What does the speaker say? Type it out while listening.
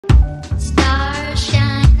Stars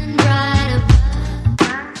shining bright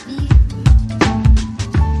above me.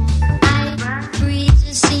 Night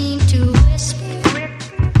breezes seem to whisper.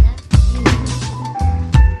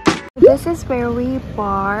 This is where we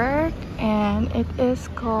park, and it is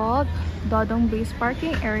called Dodong Base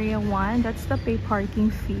Parking Area 1. That's the pay parking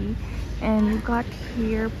fee. And we got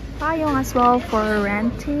here payong as well for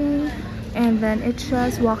renting. And then it's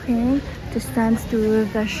just walking distance to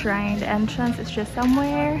the shrine. The entrance is just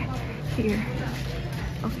somewhere here.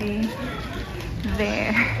 Okay,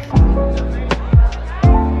 there.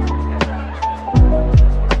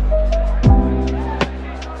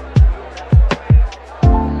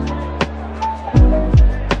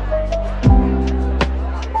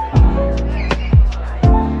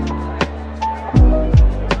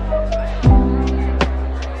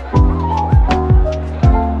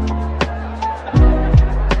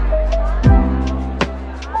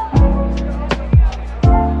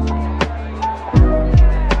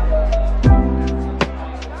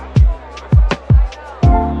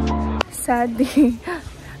 Sadly,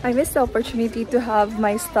 I missed the opportunity to have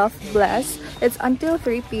my stuff blessed. It's until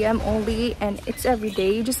 3 p.m. only, and it's every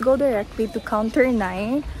day. You just go directly to counter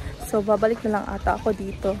 9. So, babalik na lang ata ako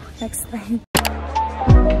dito next time.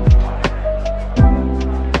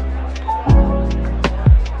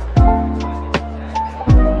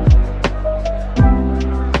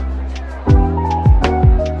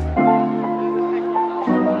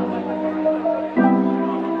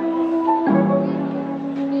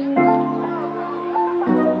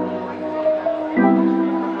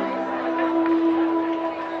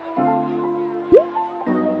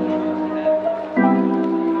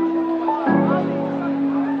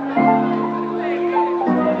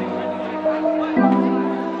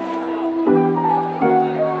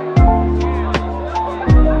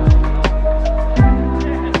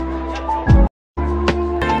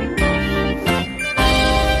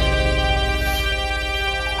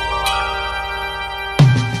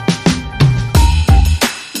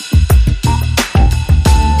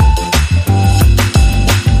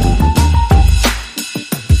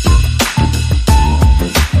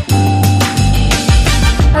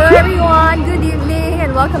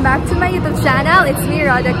 Welcome back to my YouTube channel. It's me,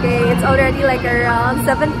 Rada K. It's already like around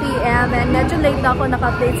 7 p.m. and medyo late na ako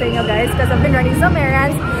naka-update sa inyo guys because I've been running some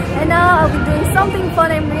errands and now I'll be doing something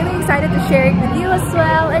fun. I'm really excited to share it with you as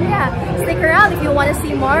well. And yeah, stick around if you want to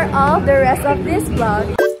see more of the rest of this vlog.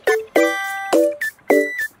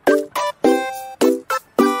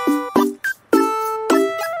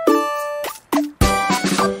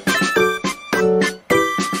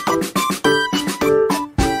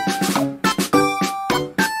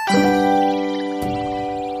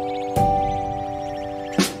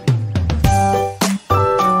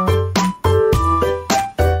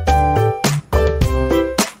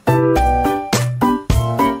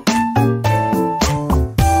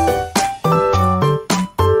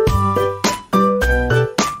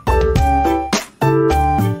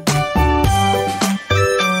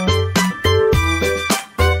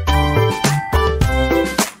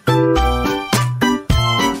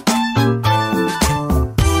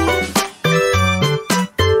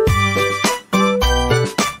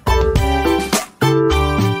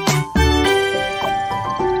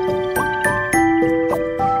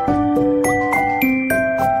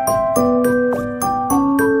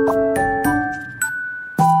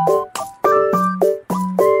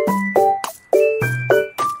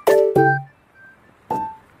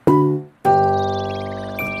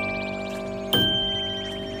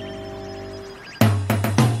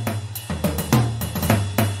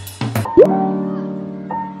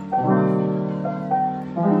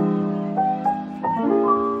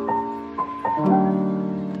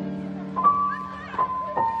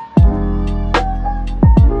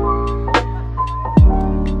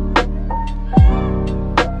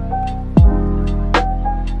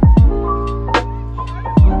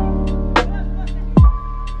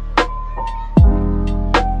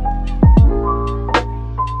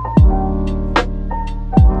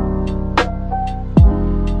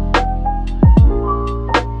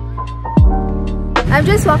 I'm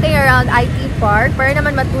just walking around IT Park para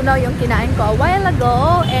naman matunaw yung kinain ko a while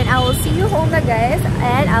ago. And I will see you home na guys.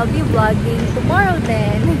 And I'll be vlogging tomorrow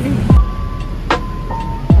then.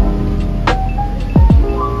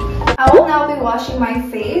 I will now be washing my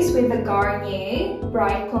face with the Garnier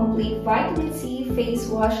Bright Complete Vitamin C Face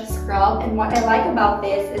Wash Scrub. And what I like about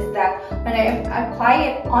this is that when I apply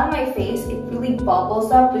it on my face, it really bubbles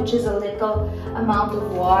up, which is a little amount of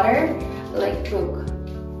water. Like, look.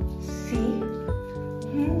 See?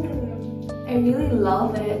 I really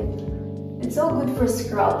love it. It's so good for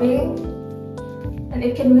scrubbing. And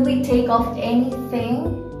it can really take off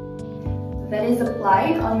anything that is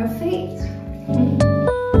applied on your face.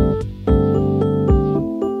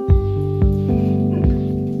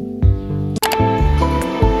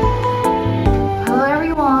 Hello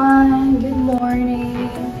everyone, good morning.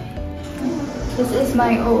 This is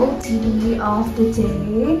my OOTD of the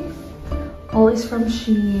day. Always from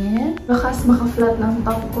Shein. Bakas maka-flat ng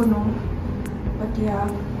top ko, no? But yeah,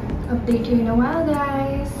 update you in a while,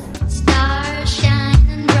 guys. Stars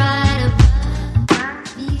shining bright above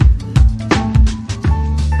me.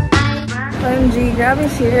 OMG, Grab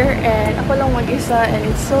is here and ako lang mag-isa and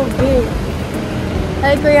it's so big.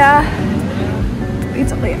 Hi, Kuya!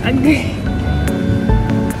 It's okay, ugly.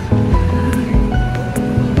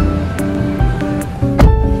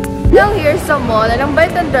 Now here sa mall, and ang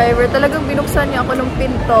bait ng driver, talagang binuksan niya ako ng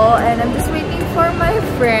pinto and I'm just waiting for my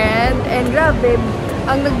friend. And grabe,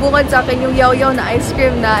 ang nagbungad sa akin yung yaw-yaw na ice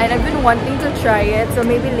cream na and I've been wanting to try it. So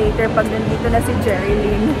maybe later pag nandito na si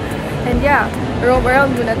Jerilyn. And yeah, roam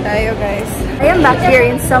around muna tayo, guys. I am back here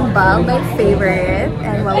in Sambal, my favorite.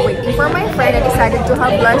 And while waiting for my friend, I decided to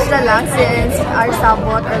have lunch na lang since our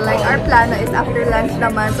sabot or like our plano is after lunch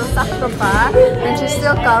naman. So sakto pa and she's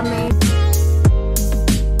still coming.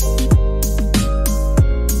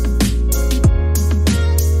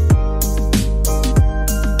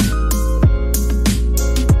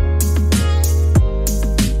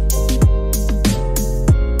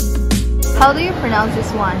 How do you pronounce this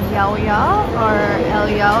one? Yao Yao or El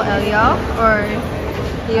Yao El Yao or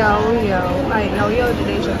Yao Yao? Ay, Yao Yao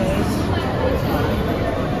today, guys.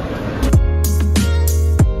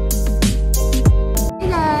 Hey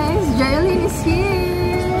guys, Jerilyn is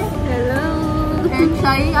here. Hello. And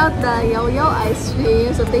trying out the Yao Yao ice cream.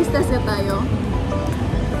 So taste test na tayo.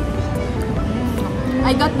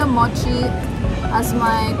 I got the mochi as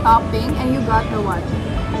my topping, and you got the what?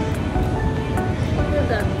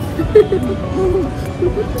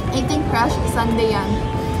 I think Crush Sundae yan.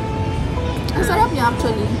 Ang sarap niya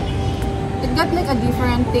actually. It got like a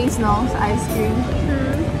different taste, no? Sa ice cream.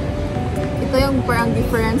 Ito yung parang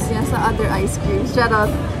difference niya sa other ice cream. Shout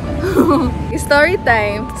out. Story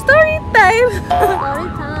time! Story time! Story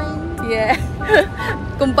time! Yeah.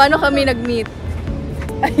 Kung paano kami nag-meet.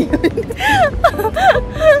 Ayun.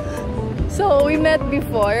 So, we met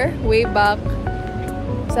before, way back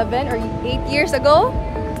 7 or 8 years ago.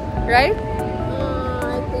 Right?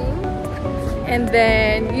 I think. And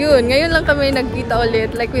then, yun. Ngayon lang kami nagkita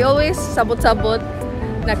ulit. Like, we always sabot-sabot.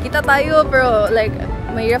 Nakita tayo, pero like,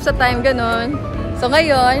 mahirap sa time, ganon. So,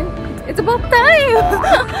 ngayon, it's about time!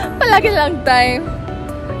 Palagi lang time.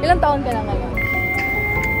 Ilang taon ka na ngayon?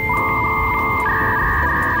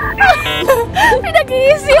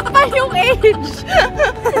 Pinag-iisip pa yung age!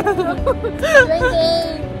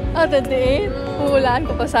 28! Ah, 28? Hulaan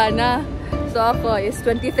ko pa sana. So ako is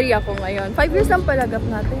 23 ako ngayon. 5 years lang pala gap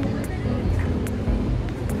natin.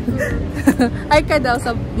 Hi ka daw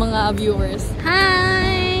sa mga viewers.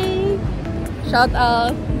 Hi! Shout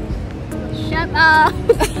out! Shut up!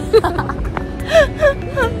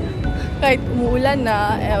 Kahit umuulan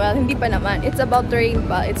na, well, hindi pa naman. It's about to rain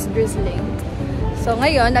pa. It's drizzling. So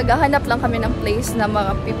ngayon, naghahanap lang kami ng place na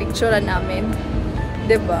mga pipicturean namin.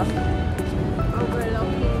 Diba?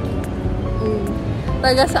 Overlooking.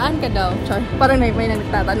 Taga saan ka daw? Char. Parang may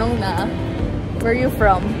nagtatanong na, where you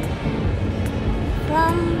from?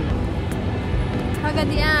 From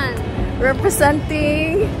Pagadian.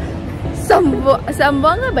 Representing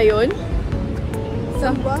Zamboanga ba yun?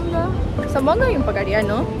 Zamboanga? Zamboanga yung Pagadian,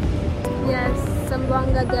 no? Yes,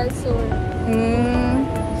 Zamboanga del Sur.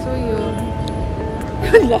 So yun.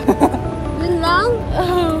 Yun lang. Yun lang?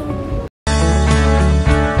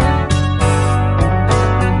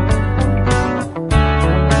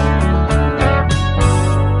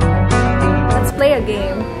 Play a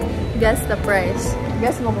game. Guess the price.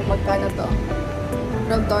 Guess mo kung magkano to.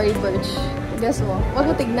 From Tory Burch. Guess mo. Huwag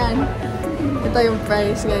mo tignan. Ito yung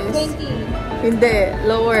price, guys. 20. Hindi.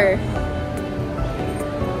 Lower.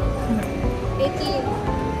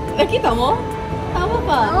 18. Nakita mo? Tama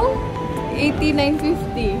pa. No?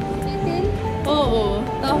 89.50. 18? Oo.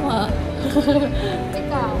 Tama.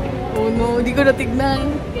 Ikaw. Oh no. Di ko natignan.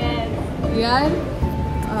 Yes. Yan.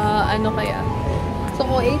 Ano kaya? So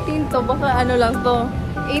kung 18 to, baka ano lang to.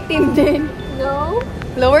 18 din. No?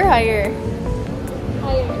 Lower, higher?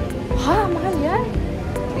 Higher. Ha? Mahal yan?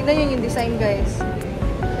 Tignan nyo yung design, guys.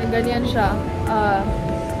 And ganyan siya.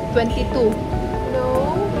 22.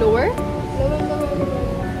 No? Lower? Lower.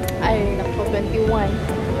 Ay, naku, 21.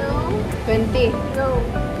 No? 20. No.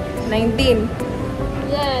 19.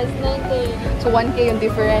 Yes, 19. So 1K yung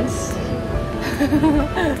difference.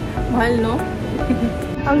 Mahal, no?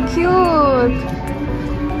 Ang cute!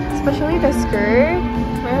 Especially the skirt.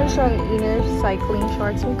 Meron siyang inner cycling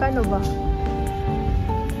shorts. Magkano ba?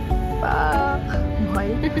 Pak!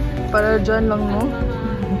 Mahal. Para dyan lang, no?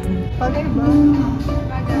 Bagay ba?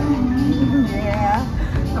 Yeah.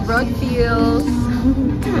 Abroad feels.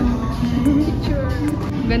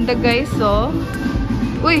 Ganda guys, oh.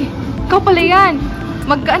 Uy! Ikaw pala yan!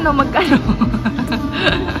 Magkano?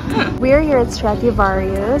 We're here at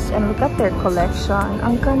Stradivarius and look at their collection.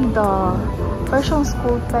 Ang ganda. Parang siyang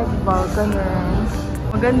school type ba? Ganyan.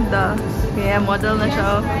 Maganda. Kaya model na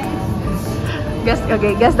siya.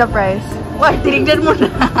 Guess the price. Why? Tinignan mo na.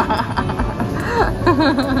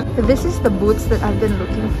 This is the boots that I've been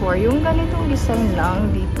looking for. Yung ganitong design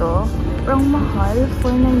lang dito. Parang mahal.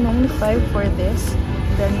 $4,995 for this.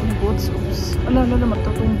 Then yung boots. Oops. Ano,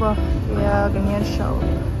 magtutumba. Kaya ganyan siya.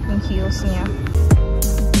 Yung heels niya.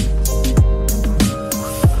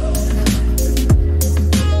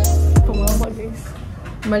 Tumama guys.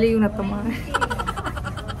 Mali yung natumama.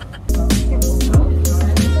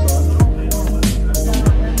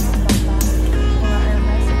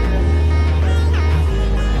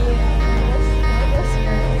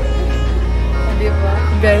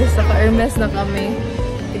 Guys, naka-Hermes na kami.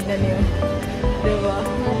 Tignan niyo. Diba?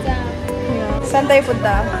 Yeah. Saan tayo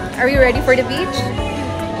punta? Are we ready for the beach?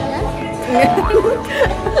 Yes.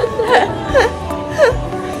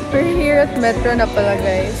 We're here at Metro na pala,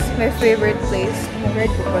 guys. My favorite place.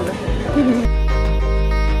 Favorite ko pala.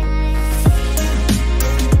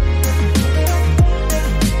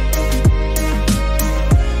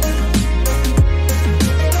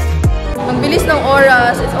 Ang bilis ng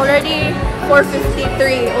oras. It's already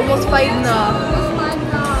 4:53. Almost 5 na.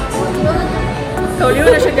 Kauliw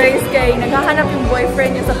na siya guys kay naghahanap yung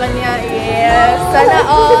boyfriend niya sa kanya. Yes! Sana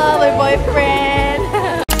all! My boyfriend!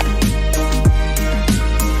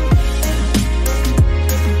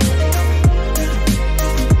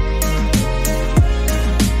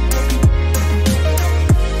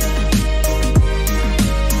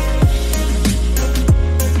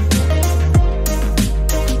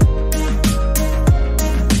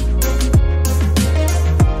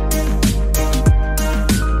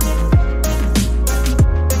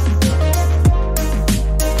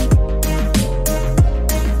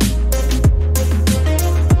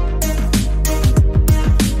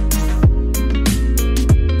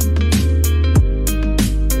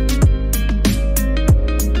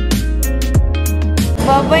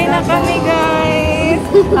 Babay na kami guys!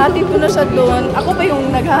 Hatid ko na siya doon. Ako pa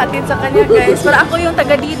yung naghahatid sa kanya guys. Pero ako yung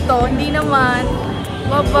taga dito. Hindi naman.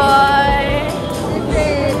 Bye-bye!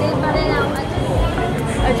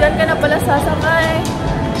 Diyan ka na pala sasakay.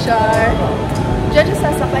 Char. Diyan siya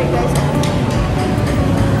sasakay guys.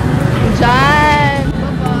 Diyan!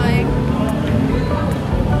 Bye-bye!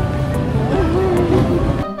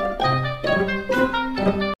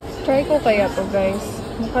 Try ko kaya to guys.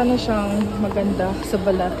 Mukha na siyang maganda sa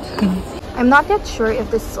balat. I'm not yet sure if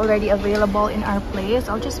this is already available in our place.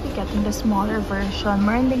 I'll just be getting the smaller version.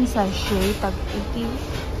 Meron ding sachet. Tag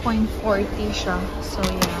 80.40 siya. So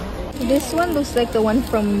yeah. This one looks like the one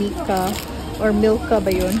from Mika. Or Milka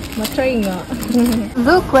ba yun? Matry nga.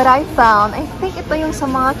 Look what I found. I think ito yung sa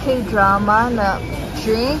mga K-drama na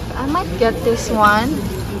drink. I might get this one.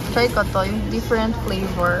 Try ko to. Yung different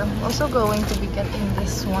flavor. Also going to be getting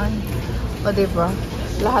this one. O diba?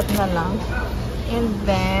 Lahat na lang. And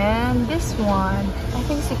then, this one. I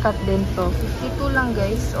think sikat din to. 52 lang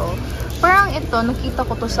guys. So, parang ito, nakita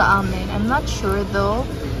ko to sa amin. I'm not sure though.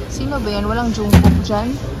 Sino ba yan? Walang Jungkook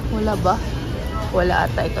dyan? Wala ba? Wala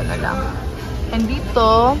ata. Ito na lang. And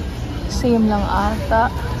dito, same lang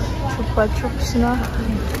ata. Chupa chups na.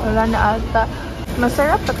 Wala na ata.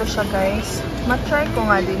 Masarap pa to siya guys. Matry ko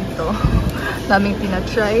nga din to. Daming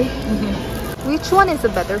tinatry. Which one is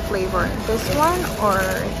a better flavor? This one or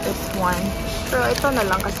this one? Pero ito na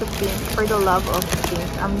lang kasi pink. For the love of pink,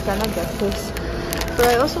 I'm gonna get this.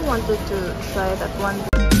 But I also wanted to try that one.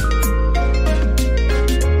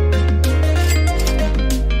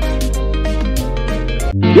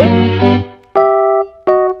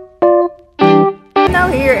 Now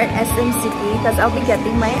here at SM City because I'll be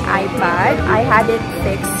getting my iPad. I had it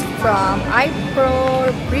fixed from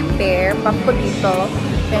iPro Repair. Pako dito.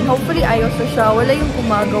 And hopefully ayos na siya. Wala yung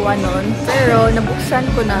gumagawa nun. Pero nabuksan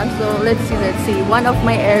ko na. So let's see. One of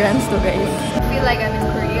my errands to guys. I feel like I'm in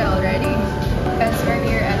Korea already. Because we're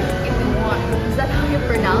here at Itaewon. Is that how you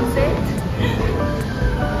pronounce it?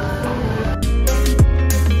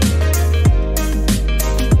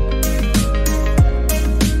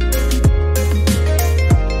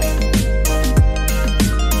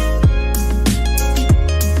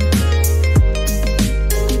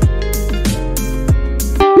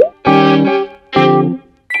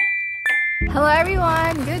 Hello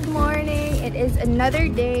everyone, good morning. It is another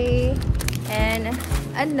day and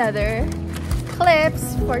another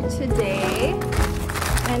clips for today.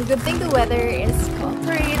 And good thing the weather is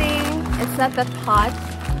cooperating. It's not that hot,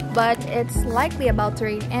 but it's likely about to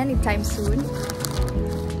rain anytime soon.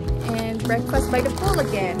 And breakfast by the pool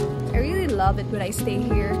again. I really love it when I stay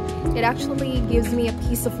here. It actually gives me a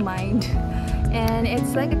peace of mind. And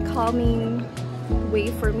it's like a calming way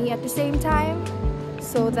for me at the same time,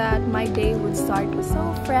 so that my day would start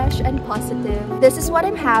so fresh and positive. This is what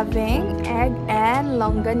I'm having, egg and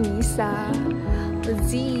longganisa.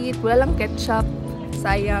 Let's eat. Wala lang ketchup.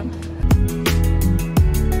 Sayang.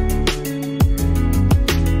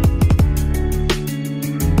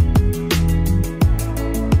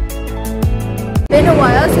 Been a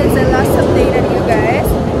while since I last updated you guys.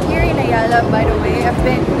 Here in Ayala, by the way, I've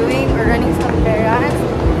been doing or running some errands.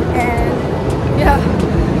 And yeah,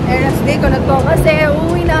 errands day ko na to kasi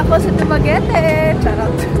uuwi na ako sa Dumaguete.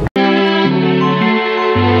 Charot.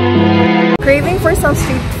 Craving for some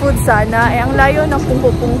street food sana. Ang layo ng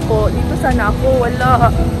pungko-pungko. Dito sana ako. Wala.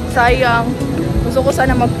 Sayang. Gusto ko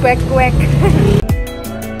sana mag-kwek-kwek.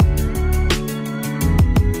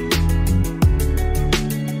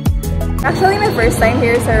 Actually, my first time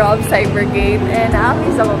here sa Rob Cybergate, and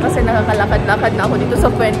na-amaze ako kasi nakakalakad-lakad na ako dito sa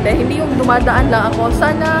puente. Hindi yung dumadaan lang ako.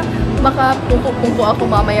 Sana makapungko-pungko ako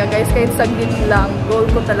mamaya guys, kahit saglit lang. Goal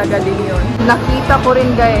ko talaga din yun. Nakita ko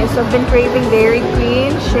rin guys, I've been craving Dairy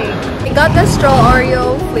Queen shake. I got the straw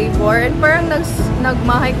Oreo flavor and parang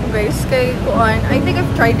nagmahay ko guys kay Kuan. I think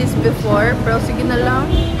I've tried this before, pero sige na lang.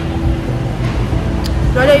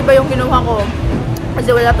 Wala, iba yung kinuha ko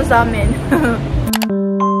kasi wala to sa amin.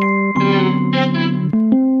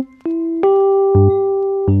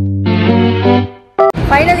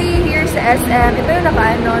 Finally, here sa SM, ito yung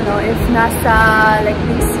nakaano, no, if nasa, like,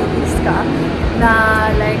 big cities ka, na,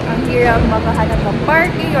 like, ang hirap makahanap ng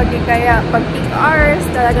parking, o di kaya, pag peak hours,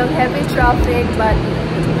 talagang heavy traffic, but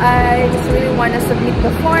I just really want to submit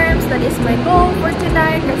the forms. That is my goal for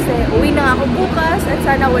tonight, kasi uwi na ako bukas, at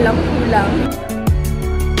sana walang kulang.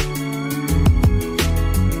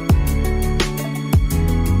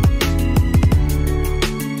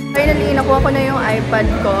 Finally, nakuha ko na yung iPad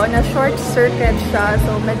ko. Na short circuit siya.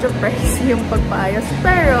 So, medyo pricey yung pagpaayos.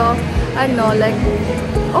 Pero, ano, like,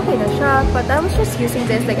 okay na siya. But I was just using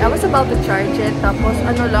this. Like, I was about to charge it. Tapos,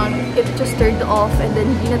 ano lang, it just turned off. And then,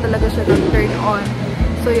 hindi na talaga siya turn on.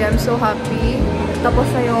 So, yeah, I'm so happy. Tapos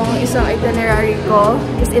na yung isang itinerary ko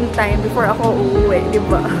is in time before ako uuwi.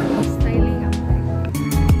 Diba? Styling up.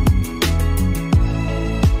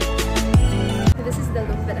 This is the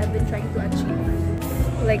look that I've been trying to achieve.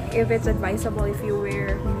 Like, if it's advisable if you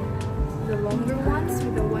wear the longer ones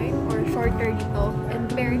with the white or shorter dito and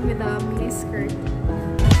pair it with a mini skirt.